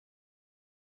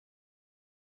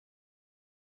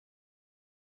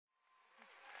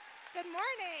Good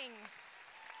morning.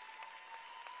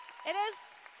 It is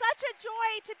such a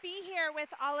joy to be here with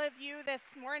all of you this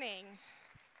morning.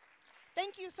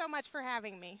 Thank you so much for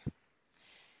having me.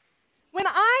 When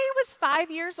I was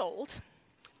 5 years old,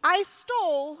 I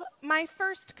stole my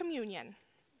first communion.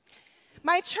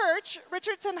 My church,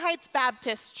 Richardson Heights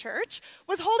Baptist Church,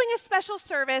 was holding a special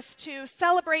service to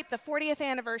celebrate the 40th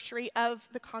anniversary of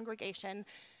the congregation.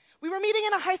 We were meeting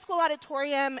in a high school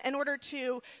auditorium in order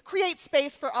to create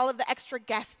space for all of the extra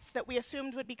guests that we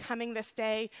assumed would be coming this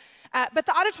day. But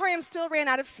the auditorium still ran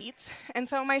out of seats, and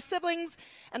so my siblings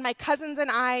and my cousins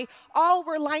and I all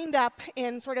were lined up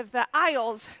in sort of the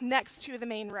aisles next to the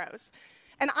main rows.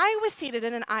 And I was seated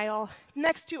in an aisle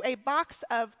next to a box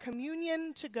of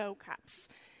communion to-go cups.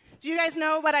 Do you guys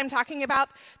know what I'm talking about?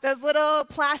 Those little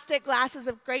plastic glasses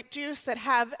of grape juice that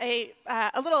have a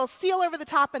little seal over the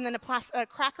top and then a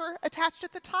cracker attached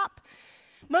at the top.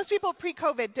 Most people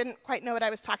pre-COVID didn't quite know what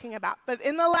I was talking about, but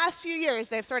in the last few years,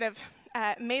 they've sort of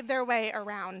made their way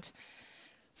around.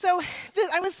 So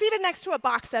I was seated next to a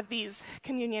box of these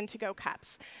communion to-go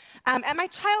cups. At my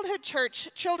childhood church,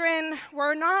 children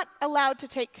were not allowed to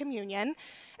take communion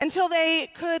until they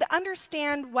could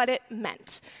understand what it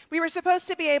meant. We were supposed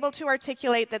to be able to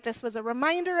articulate that this was a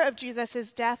reminder of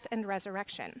Jesus' death and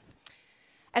resurrection.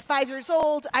 At 5 years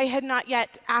old, I had not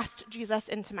yet asked Jesus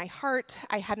into my heart.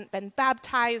 I hadn't been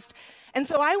baptized, and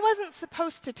so I wasn't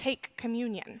supposed to take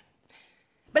communion.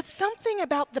 But something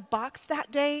about the box that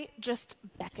day just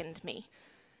beckoned me.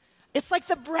 It's like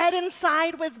the bread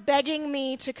inside was begging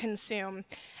me to consume.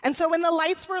 And so when the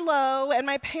lights were low and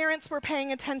my parents were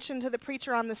paying attention to the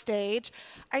preacher on the stage,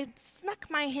 I snuck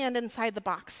my hand inside the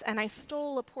box and I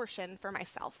stole a portion for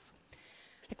myself.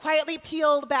 I quietly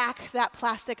peeled back that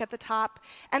plastic at the top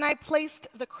and I placed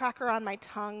the cracker on my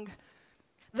tongue.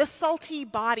 The salty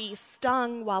body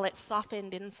stung while it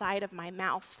softened inside of my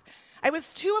mouth. I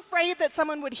was too afraid that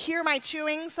someone would hear my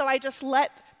chewing, so I just let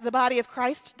the body of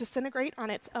Christ disintegrate on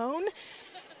its own.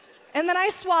 And then I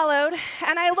swallowed,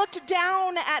 and I looked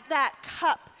down at that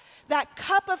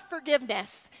cup of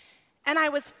forgiveness, and I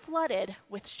was flooded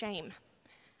with shame.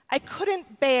 I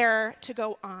couldn't bear to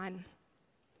go on.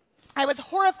 I was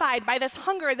horrified by this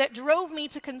hunger that drove me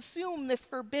to consume this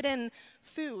forbidden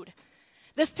food.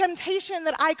 This temptation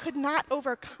that I could not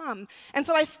overcome. And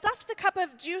so I stuffed the cup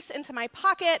of juice into my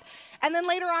pocket, and then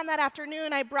later on that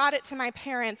afternoon, I brought it to my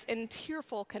parents in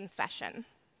tearful confession.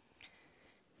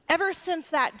 Ever since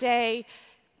that day,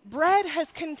 bread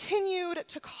has continued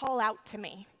to call out to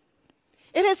me.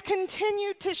 It has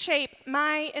continued to shape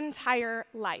my entire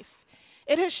life.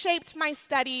 It has shaped my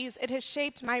studies, it has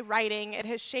shaped my writing, it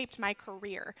has shaped my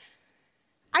career.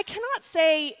 I cannot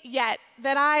say yet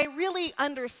that I really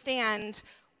understand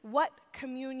what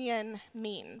communion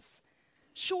means.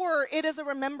 Sure, it is a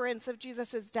remembrance of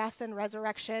Jesus' death and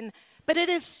resurrection, but it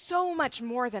is so much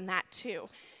more than that too.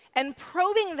 And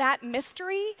probing that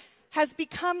mystery has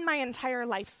become my entire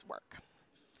life's work.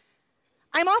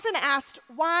 I'm often asked,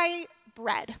 why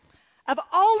bread? Of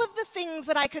all of the things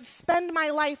that I could spend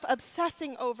my life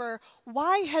obsessing over,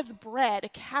 why has bread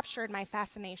captured my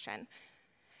fascination?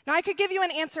 Now, I could give you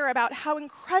an answer about how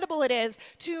incredible it is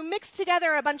to mix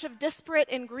together a bunch of disparate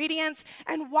ingredients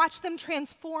and watch them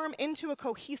transform into a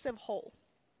cohesive whole.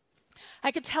 I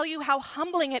could tell you how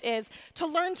humbling it is to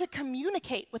learn to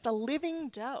communicate with a living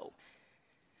dough.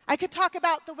 I could talk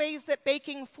about the ways that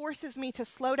baking forces me to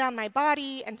slow down my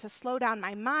body and to slow down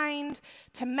my mind,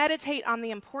 to meditate on the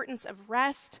importance of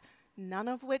rest, none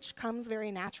of which comes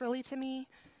very naturally to me.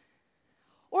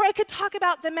 Or I could talk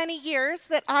about the many years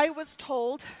that I was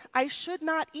told I should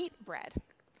not eat bread.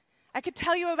 I could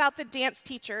tell you about the dance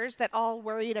teachers that all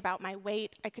worried about my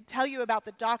weight. I could tell you about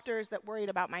the doctors that worried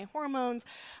about my hormones.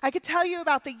 I could tell you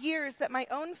about the years that my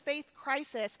own faith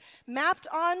crisis mapped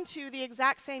onto the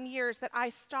exact same years that I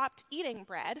stopped eating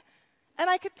bread. And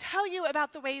I could tell you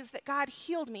about the ways that God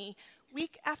healed me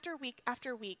week after week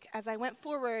after week as I went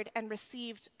forward and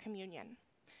received communion.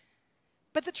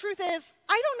 But the truth is,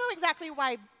 I don't know exactly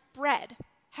why bread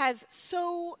has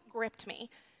so gripped me.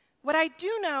 What I do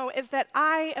know is that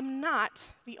I am not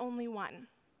the only one.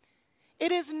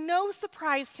 It is no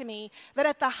surprise to me that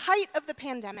at the height of the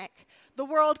pandemic, the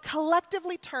world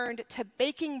collectively turned to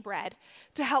baking bread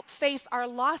to help face our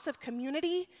loss of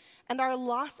community and our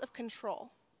loss of control.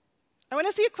 I want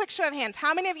to see a quick show of hands.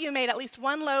 How many of you made at least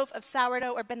one loaf of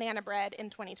sourdough or banana bread in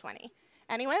 2020?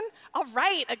 Anyone? All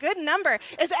right, a good number.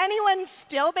 Is anyone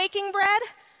still baking bread?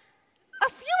 A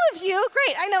few of you.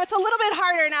 Great. I know it's a little bit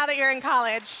harder now that you're in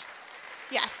college.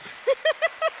 Yes.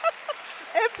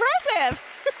 Impressive.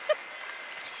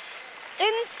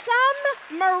 In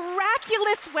some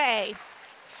miraculous way,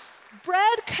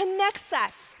 Bread connects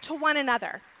us to one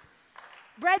another.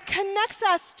 Bread connects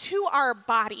us to our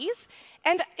bodies,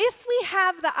 and if we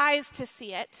have the eyes to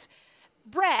see it,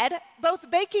 bread,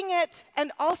 both baking it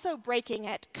and also breaking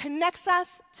it, connects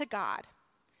us to God.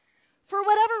 For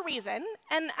whatever reason,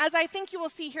 and as I think you will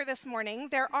see here this morning,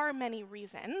 there are many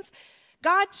reasons,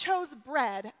 God chose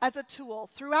bread as a tool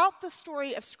throughout the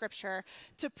story of Scripture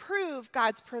to prove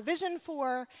God's provision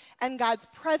for and God's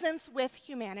presence with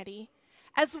humanity,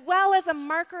 as well as a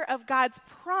marker of God's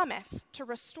promise to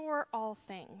restore all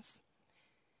things.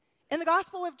 In the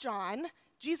Gospel of John,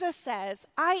 Jesus says,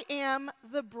 "I am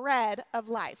the bread of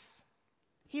life."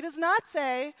 He does not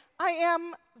say, "I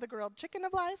am the grilled chicken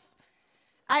of life.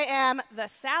 I am the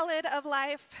salad of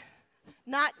life,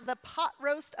 not the pot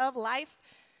roast of life."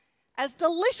 As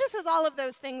delicious as all of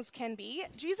those things can be,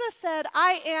 Jesus said,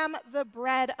 "I am the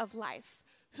bread of life.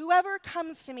 Whoever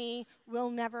comes to me will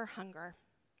never hunger."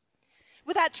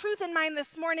 With that truth in mind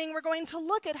this morning, we're going to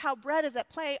look at how bread is at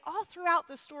play all throughout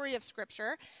the story of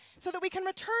Scripture so that we can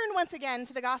return once again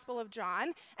to the Gospel of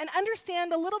John and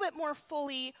understand a little bit more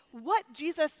fully what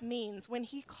Jesus means when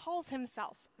he calls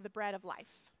himself the bread of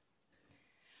life.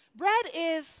 Bread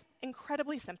is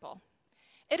incredibly simple.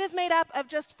 It is made up of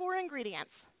just 4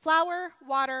 ingredients: flour,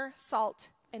 water, salt,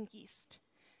 and yeast.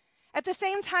 At the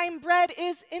same time, bread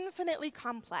is infinitely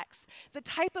complex. The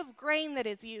type of grain that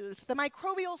is used, the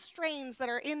microbial strains that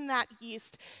are in that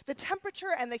yeast, the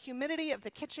temperature and the humidity of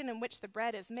the kitchen in which the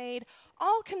bread is made,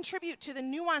 all contribute to the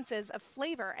nuances of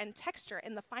flavor and texture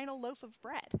in the final loaf of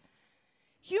bread.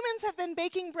 Humans have been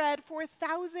baking bread for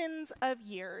thousands of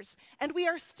years, and we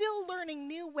are still learning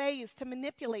new ways to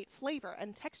manipulate flavor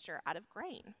and texture out of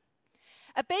grain.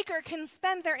 A baker can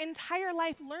spend their entire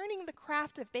life learning the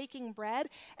craft of baking bread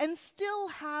and still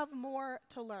have more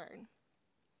to learn.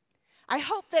 I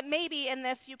hope that maybe in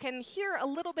this you can hear a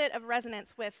little bit of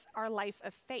resonance with our life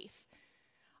of faith.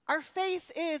 Our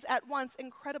faith is at once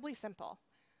incredibly simple.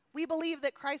 We believe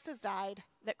that Christ has died,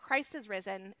 that Christ is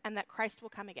risen, and that Christ will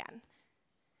come again.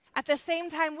 At the same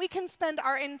time, we can spend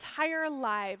our entire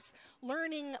lives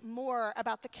learning more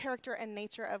about the character and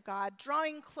nature of God,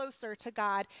 drawing closer to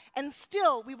God, and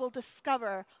still we will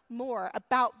discover more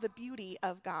about the beauty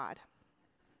of God.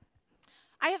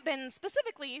 I have been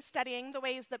specifically studying the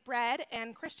ways that bread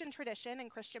and Christian tradition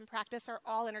and Christian practice are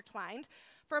all intertwined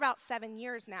for about 7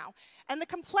 years now, and the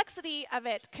complexity of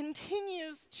it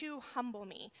continues to humble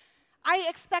me. I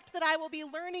expect that I will be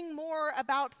learning more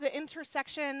about the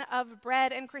intersection of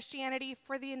bread and Christianity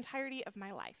for the entirety of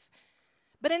my life.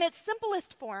 But in its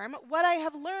simplest form, what I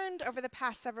have learned over the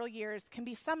past several years can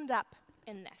be summed up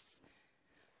in this.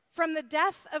 From the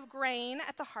death of grain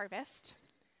at the harvest,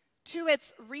 to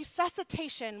its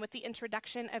resuscitation with the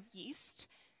introduction of yeast,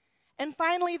 and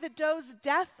finally the dough's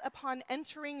death upon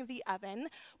entering the oven,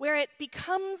 where it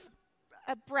becomes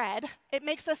a bread, it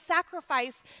makes a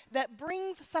sacrifice that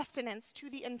brings sustenance to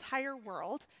the entire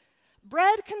world.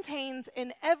 Bread contains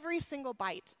in every single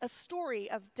bite a story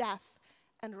of death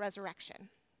and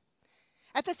resurrection.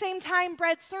 At the same time,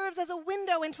 bread serves as a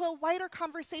window into a wider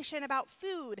conversation about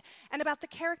food and about the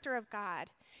character of God.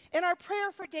 In our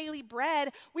prayer for daily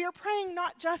bread, we are praying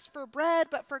not just for bread,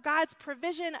 but for God's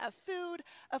provision of food,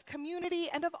 of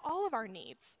community, and of all of our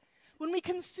needs. When we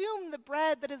consume the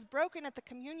bread that is broken at the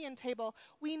communion table,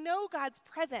 we know God's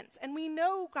presence and we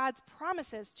know God's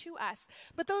promises to us.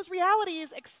 But those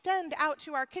realities extend out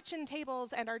to our kitchen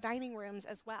tables and our dining rooms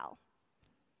as well.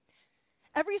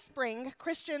 Every spring,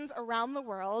 Christians around the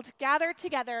world gather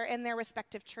together in their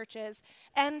respective churches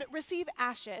and receive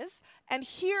ashes and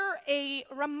hear a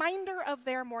reminder of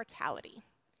their mortality.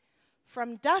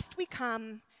 From dust we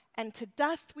come, and to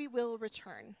dust we will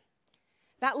return.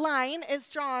 That line is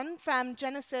drawn from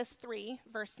Genesis 3,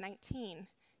 verse 19.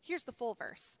 Here's the full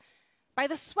verse. "By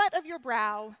the sweat of your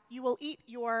brow you will eat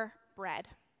your bread,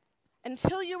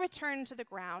 until you return to the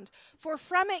ground, for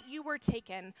from it you were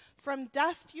taken. From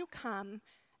dust you come,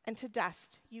 and to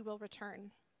dust you will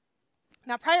return."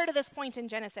 Now, prior to this point in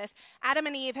Genesis, Adam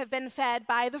and Eve have been fed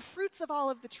by the fruits of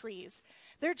all of the trees.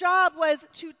 Their job was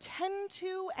to tend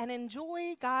to and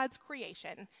enjoy God's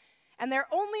creation. And their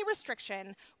only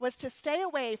restriction was to stay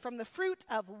away from the fruit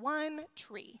of one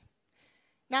tree.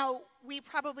 Now, we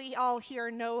probably all here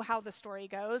know how the story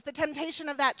goes. The temptation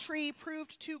of that tree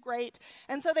proved too great,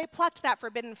 and so they plucked that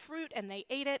forbidden fruit and they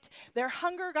ate it. Their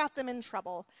hunger got them in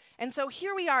trouble. And so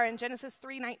here we are in Genesis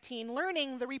 3:19,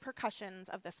 learning the repercussions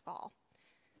of this fall.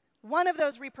 One of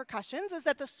those repercussions is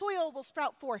that the soil will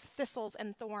sprout forth thistles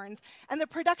and thorns, and the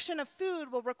production of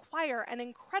food will require an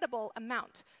incredible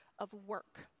amount of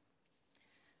work.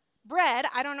 Bread,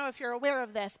 I don't know if you're aware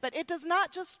of this, but it does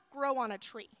not just grow on a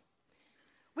tree.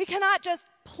 We cannot just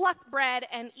pluck bread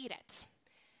and eat it.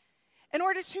 In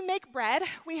order to make bread,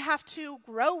 we have to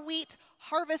grow wheat,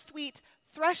 harvest wheat,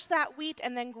 thresh that wheat,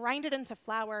 and then grind it into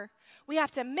flour. We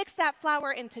have to mix that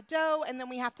flour into dough, and then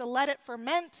we have to let it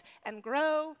ferment and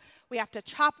grow. We have to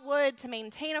chop wood to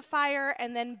maintain a fire,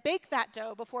 and then bake that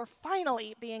dough before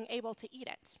finally being able to eat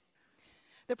it.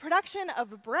 The production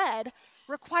of bread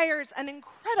requires an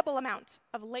incredible amount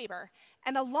of labor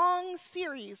and a long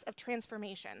series of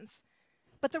transformations.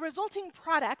 But the resulting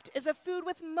product is a food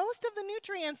with most of the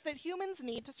nutrients that humans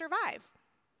need to survive.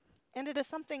 And it is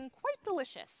something quite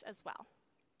delicious as well.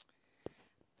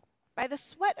 By the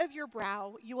sweat of your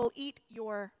brow, you will eat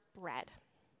your bread.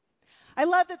 I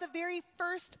love that the very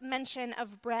first mention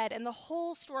of bread in the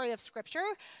whole story of Scripture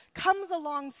comes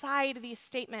alongside these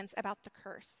statements about the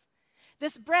curse.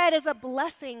 This bread is a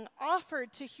blessing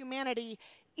offered to humanity,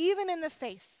 even in the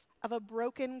face of a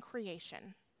broken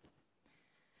creation.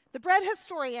 The bread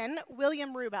historian,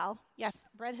 William Rubel, yes,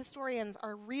 bread historians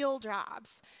are real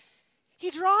jobs.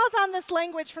 He draws on this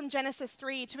language from Genesis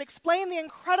 3 to explain the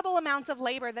incredible amount of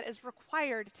labor that is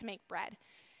required to make bread.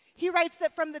 He writes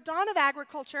that from the dawn of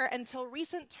agriculture until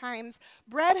recent times,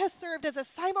 bread has served as a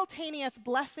simultaneous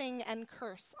blessing and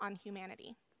curse on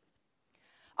humanity.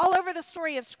 All over the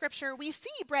story of Scripture, we see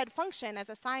bread function as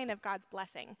a sign of God's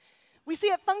blessing. We see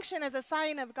it function as a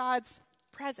sign of God's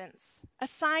presence, a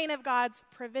sign of God's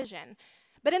provision.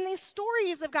 But in these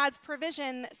stories of God's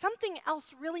provision, something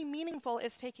else really meaningful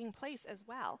is taking place as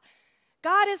well.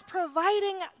 God is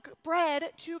providing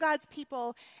bread to God's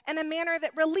people in a manner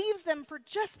that relieves them for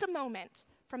just a moment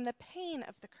from the pain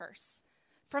of the curse,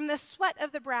 from the sweat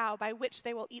of the brow by which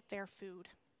they will eat their food.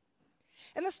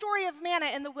 In the story of manna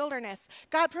in the wilderness,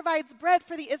 God provides bread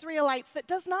for the Israelites that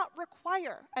does not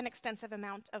require an extensive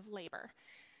amount of labor.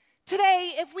 Today,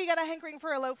 if we got a hankering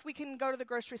for a loaf, we can go to the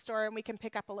grocery store and we can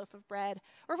pick up a loaf of bread.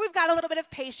 Or if we've got a little bit of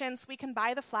patience, we can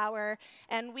buy the flour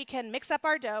and we can mix up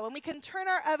our dough and we can turn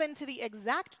our oven to the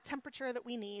exact temperature that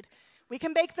we need. We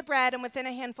can bake the bread, and within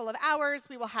a handful of hours,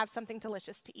 we will have something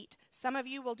delicious to eat. Some of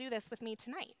you will do this with me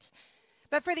tonight.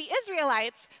 But for the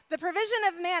Israelites, the provision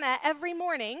of manna every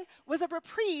morning was a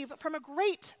reprieve from a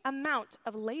great amount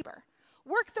of labor,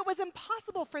 work that was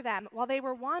impossible for them while they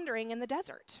were wandering in the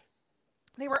desert.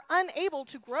 They were unable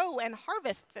to grow and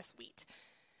harvest this wheat.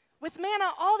 With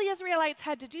manna, all the Israelites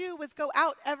had to do was go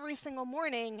out every single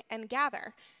morning and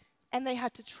gather. And they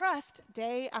had to trust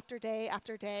day after day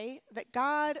after day that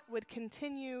God would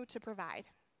continue to provide.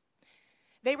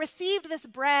 They received this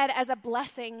bread as a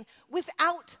blessing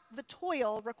without the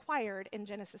toil required in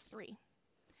Genesis 3.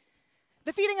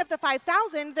 The feeding of the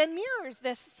 5,000 then mirrors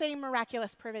this same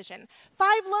miraculous provision. 5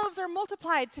 loaves are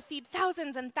multiplied to feed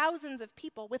thousands and thousands of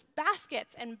people with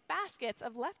baskets and baskets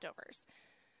of leftovers.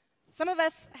 Some of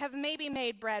us have maybe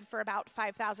made bread for about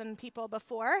 5,000 people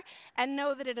before and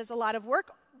know that it is a lot of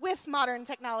work with modern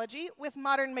technology, with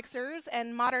modern mixers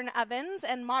and modern ovens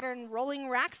and modern rolling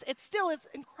racks. It still is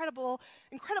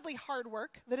incredibly hard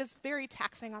work that is very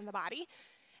taxing on the body.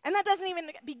 And that doesn't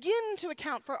even begin to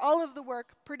account for all of the work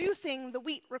producing the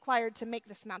wheat required to make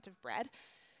this amount of bread.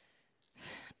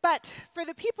 But for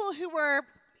the people who were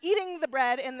eating the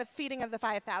bread in the feeding of the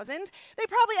 5,000, they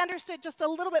probably understood just a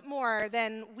little bit more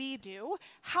than we do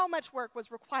how much work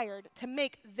was required to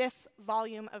make this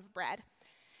volume of bread.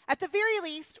 At the very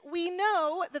least, we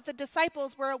know that the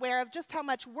disciples were aware of just how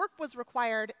much work was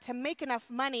required to make enough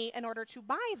money in order to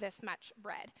buy this much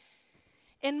bread.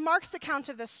 In Mark's account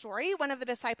of this story, one of the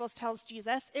disciples tells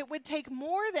Jesus it would take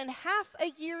more than half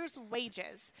a year's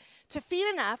wages to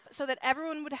feed enough so that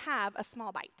everyone would have a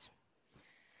small bite.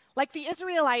 Like the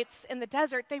Israelites in the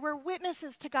desert, they were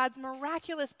witnesses to God's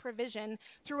miraculous provision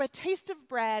through a taste of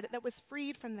bread that was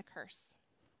freed from the curse.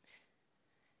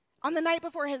 On the night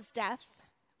before his death,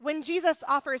 when Jesus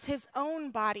offers his own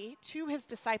body to his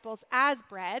disciples as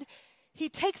bread, he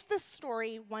takes this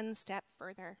story one step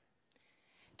further.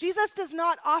 Jesus does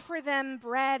not offer them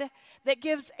bread that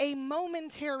gives a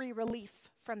momentary relief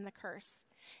from the curse.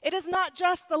 It is not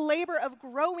just the labor of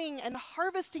growing and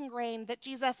harvesting grain that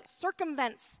Jesus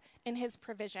circumvents in his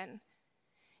provision.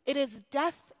 It is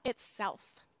death itself.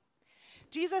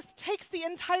 Jesus takes the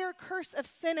entire curse of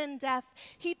sin and death.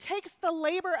 He takes the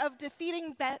labor of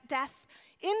defeating death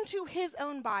into his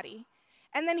own body,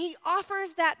 and then he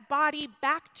offers that body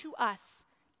back to us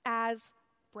as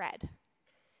bread.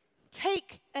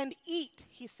 Take and eat,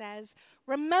 he says.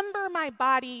 Remember my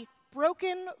body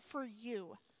broken for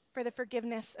you for the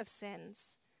forgiveness of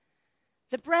sins.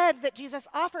 The bread that Jesus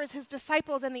offers his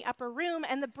disciples in the upper room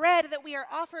and the bread that we are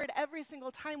offered every single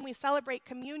time we celebrate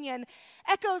communion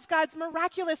echoes God's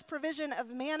miraculous provision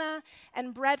of manna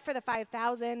and bread for the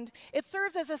 5,000. It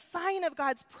serves as a sign of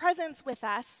God's presence with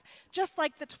us, just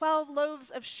like the 12 loaves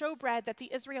of showbread that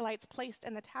the Israelites placed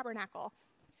in the tabernacle.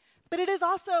 But it is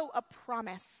also a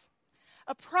promise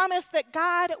that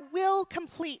God will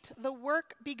complete the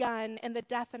work begun in the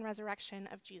death and resurrection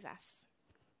of Jesus.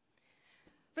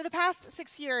 For the past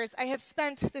 6 years, I have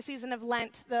spent the season of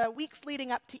Lent, the weeks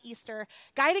leading up to Easter,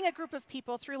 guiding a group of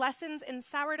people through lessons in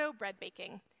sourdough bread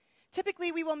baking.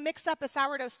 Typically, we will mix up a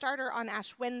sourdough starter on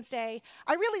Ash Wednesday.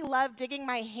 I really love digging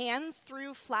my hands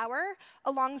through flour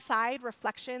alongside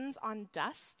reflections on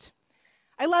dust.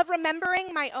 I love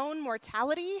remembering my own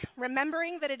mortality,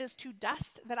 remembering that it is to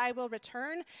dust that I will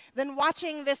return, then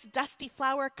watching this dusty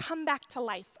flour come back to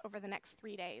life over the next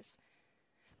 3 days.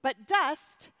 But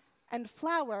dust and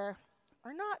flour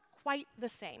are not quite the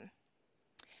same.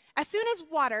 As soon as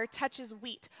water touches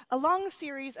wheat, a long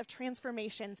series of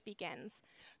transformations begins.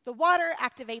 The water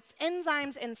activates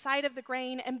enzymes inside of the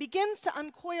grain and begins to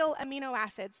uncoil amino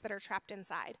acids that are trapped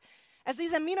inside. As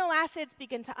these amino acids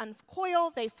begin to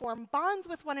uncoil, they form bonds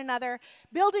with one another,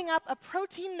 building up a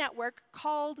protein network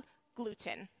called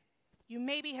gluten. You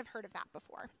maybe have heard of that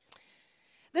before.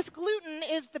 This gluten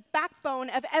is the backbone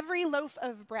of every loaf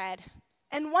of bread.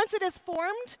 And once it is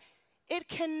formed, it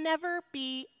can never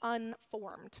be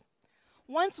unformed.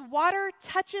 Once water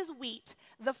touches wheat,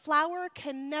 the flour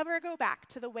can never go back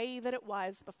to the way that it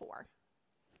was before.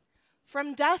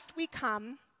 From dust we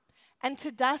come, and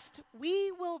to dust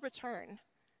we will return.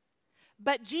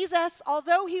 But Jesus,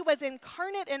 although he was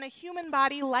incarnate in a human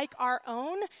body like our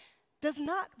own, does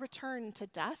not return to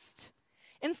dust.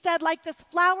 Instead, like this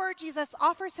flour, Jesus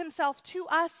offers himself to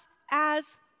us as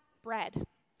bread.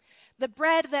 The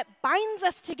bread that binds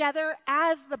us together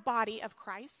as the body of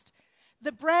Christ.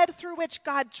 The bread through which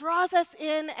God draws us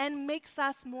in and makes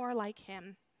us more like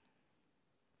him.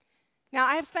 Now,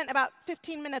 I have spent about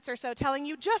 15 minutes or so telling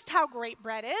you just how great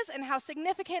bread is and how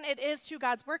significant it is to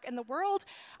God's work in the world.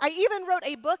 I even wrote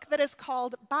a book that is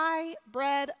called By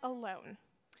Bread Alone.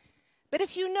 But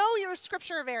if you know your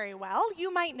scripture very well,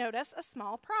 you might notice a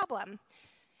small problem.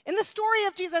 In the story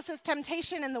of Jesus'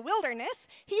 temptation in the wilderness,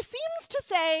 he seems to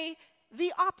say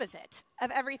the opposite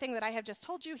of everything that I have just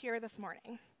told you here this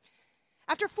morning.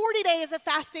 After 40 days of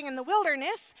fasting in the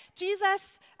wilderness,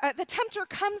 the tempter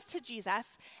comes to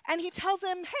Jesus and he tells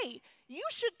him, hey, you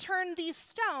should turn these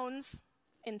stones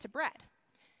into bread.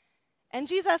 And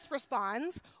Jesus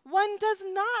responds, one does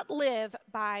not live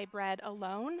by bread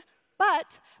alone,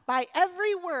 but by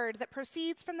every word that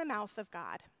proceeds from the mouth of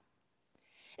God.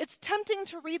 It's tempting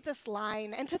to read this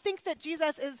line and to think that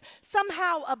Jesus is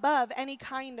somehow above any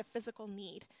kind of physical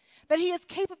need, that he is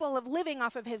capable of living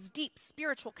off of his deep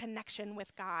spiritual connection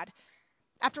with God.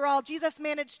 After all, Jesus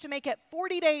managed to make it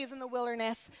 40 days in the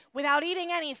wilderness without eating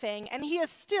anything, and he is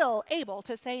still able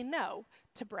to say no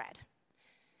to bread.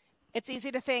 It's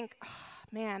easy to think, oh,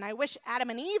 man, I wish Adam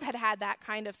and Eve had had that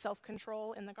kind of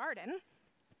self-control in the garden.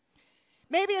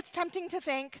 Maybe it's tempting to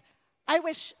think, I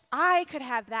wish I could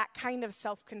have that kind of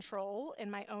self-control in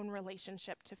my own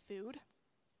relationship to food.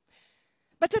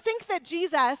 But to think that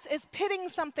Jesus is pitting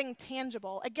something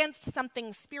tangible against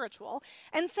something spiritual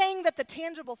and saying that the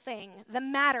tangible thing, the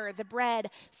matter, the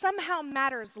bread, somehow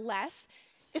matters less,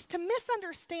 is to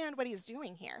misunderstand what he's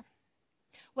doing here.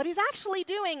 What he's actually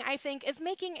doing, I think, is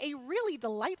making a really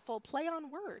delightful play on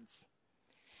words.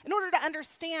 In order to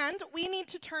understand, we need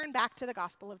to turn back to the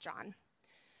Gospel of John.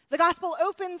 The Gospel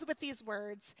opens with these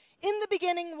words, "In the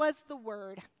beginning was the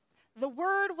Word. The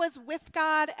Word was with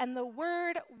God, and the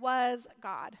Word was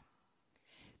God."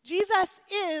 Jesus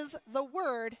is the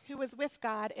Word who was with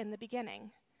God in the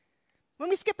beginning. When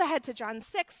we skip ahead to John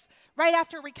 6, right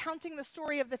after recounting the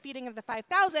story of the feeding of the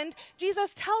 5,000,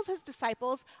 Jesus tells his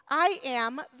disciples, "I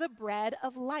am the bread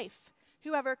of life.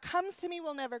 Whoever comes to me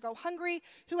will never go hungry.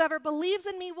 Whoever believes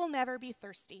in me will never be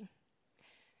thirsty."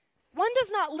 One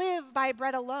does not live by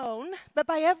bread alone, but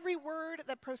by every word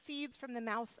that proceeds from the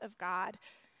mouth of God.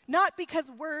 Not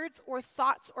because words or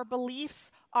thoughts or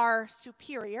beliefs are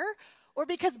superior, or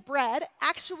because bread,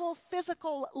 actual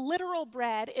physical, literal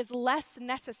bread, is less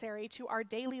necessary to our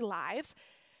daily lives,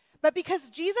 but because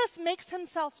Jesus makes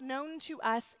himself known to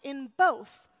us in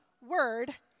both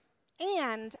word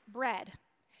and bread,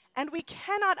 and we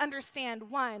cannot understand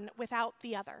one without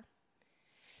the other.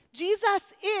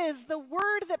 Jesus is the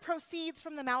word that proceeds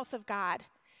from the mouth of God.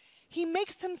 He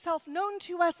makes himself known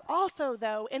to us also,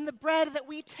 though, in the bread that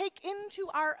we take into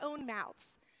our own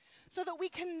mouths, so that we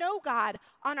can know God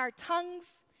on our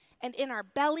tongues and in our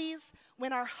bellies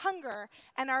when our hunger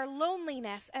and our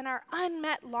loneliness and our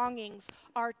unmet longings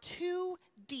are too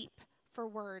deep for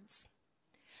words.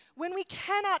 When we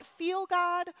cannot feel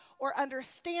God or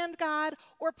understand God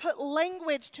or put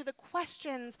language to the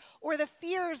questions or the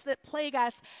fears that plague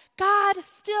us, God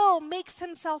still makes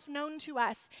himself known to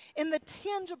us in the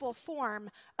tangible form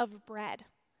of bread.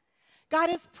 God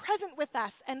is present with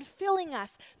us and filling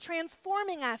us,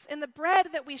 transforming us in the bread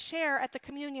that we share at the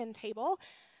communion table,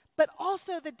 but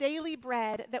also the daily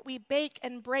bread that we bake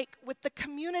and break with the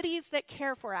communities that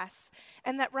care for us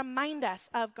and that remind us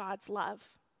of God's love.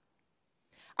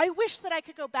 I wish that I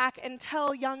could go back and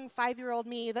tell young 5-year-old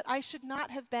me that I should not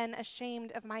have been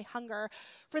ashamed of my hunger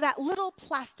for that little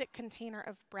plastic container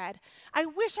of bread. I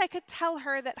wish I could tell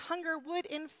her that hunger would,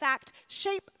 in fact,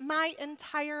 shape my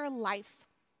entire life.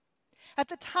 At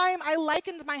the time, I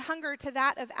likened my hunger to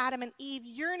that of Adam and Eve,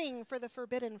 yearning for the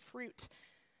forbidden fruit.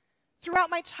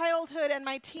 Throughout my childhood and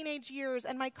my teenage years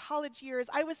and my college years,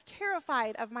 I was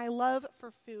terrified of my love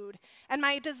for food and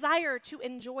my desire to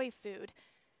enjoy food.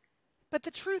 But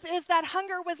the truth is that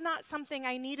hunger was not something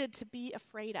I needed to be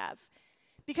afraid of,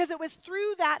 because it was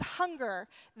through that hunger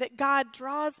that God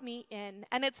draws me in,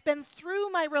 and it's been through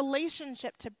my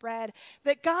relationship to bread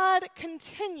that God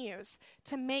continues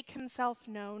to make himself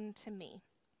known to me.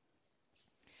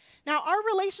 Now, our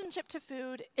relationship to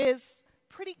food is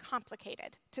pretty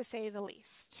complicated, to say the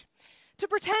least. To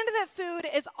pretend that food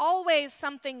is always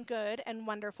something good and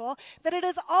wonderful, that it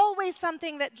is always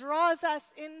something that draws us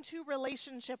into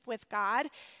relationship with God,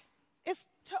 is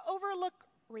to overlook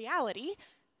reality,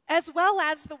 as well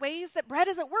as the ways that bread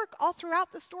is at work all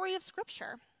throughout the story of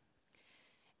Scripture.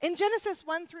 In Genesis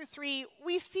 1-3,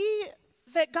 we see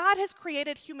that God has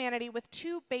created humanity with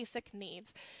two basic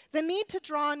needs: the need to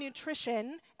draw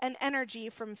nutrition and energy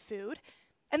from food,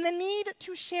 and the need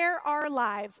to share our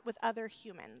lives with other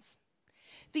humans.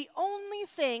 The only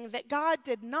thing that God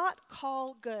did not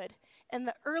call good in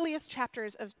the earliest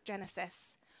chapters of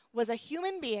Genesis was a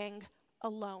human being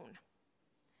alone.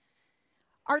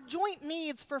 Our joint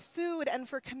needs for food and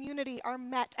for community are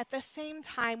met at the same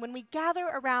time when we gather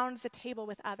around the table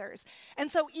with others.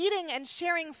 And so eating and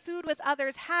sharing food with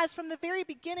others has, from the very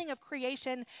beginning of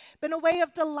creation, been a way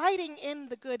of delighting in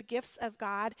the good gifts of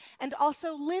God and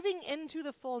also living into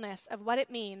the fullness of what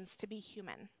it means to be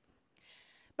human.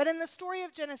 But in the story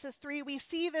of Genesis 3, we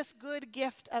see this good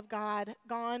gift of God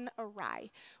gone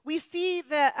awry. We see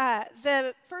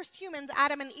the first humans,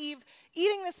 Adam and Eve,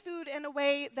 eating this food in a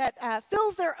way that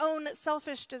fills their own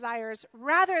selfish desires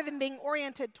rather than being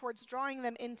oriented towards drawing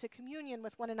them into communion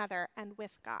with one another and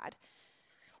with God.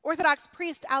 Orthodox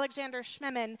priest Alexander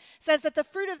Schmemann says that the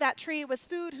fruit of that tree was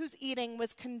food whose eating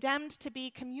was condemned to be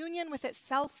communion with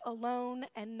itself alone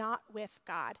and not with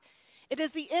God. It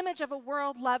is the image of a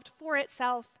world loved for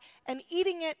itself, and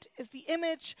eating it is the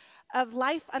image of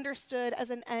life understood as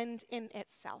an end in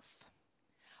itself.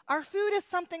 Our food is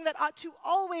something that ought to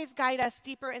always guide us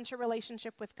deeper into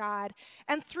relationship with God,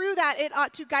 and through that it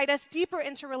ought to guide us deeper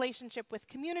into relationship with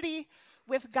community,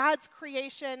 with God's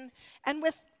creation, and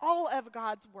with all of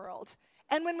God's world.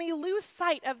 And when we lose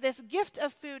sight of this gift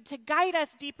of food to guide us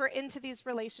deeper into these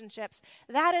relationships,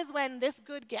 that is when this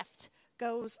good gift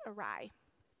goes awry.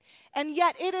 And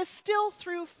yet it is still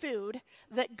through food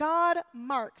that God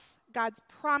marks God's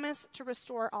promise to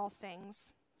restore all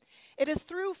things. It is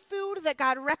through food that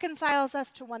God reconciles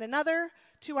us to one another,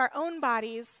 to our own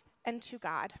bodies, and to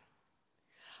God.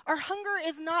 Our hunger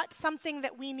is not something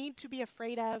that we need to be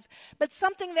afraid of, but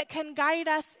something that can guide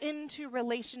us into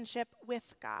relationship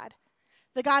with God,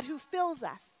 the God who fills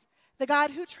us, the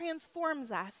God who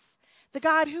transforms us, the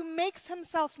God who makes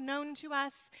himself known to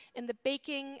us in the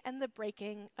baking and the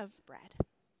breaking of bread.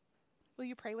 Will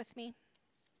you pray with me?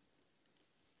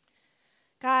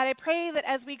 God, I pray that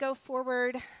as we go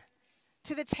forward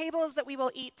to the tables that we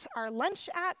will eat our lunch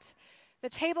at, the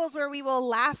tables where we will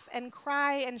laugh and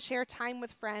cry and share time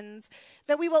with friends,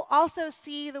 that we will also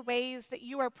see the ways that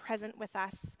you are present with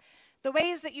us, the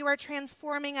ways that you are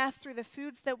transforming us through the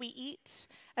foods that we eat,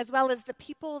 as well as the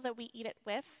people that we eat it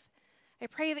with. I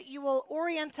pray that you will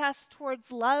orient us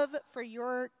towards love for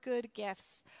your good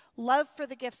gifts, love for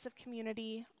the gifts of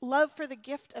community, love for the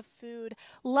gift of food,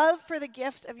 love for the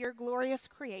gift of your glorious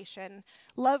creation,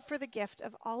 love for the gift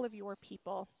of all of your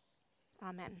people.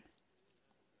 Amen.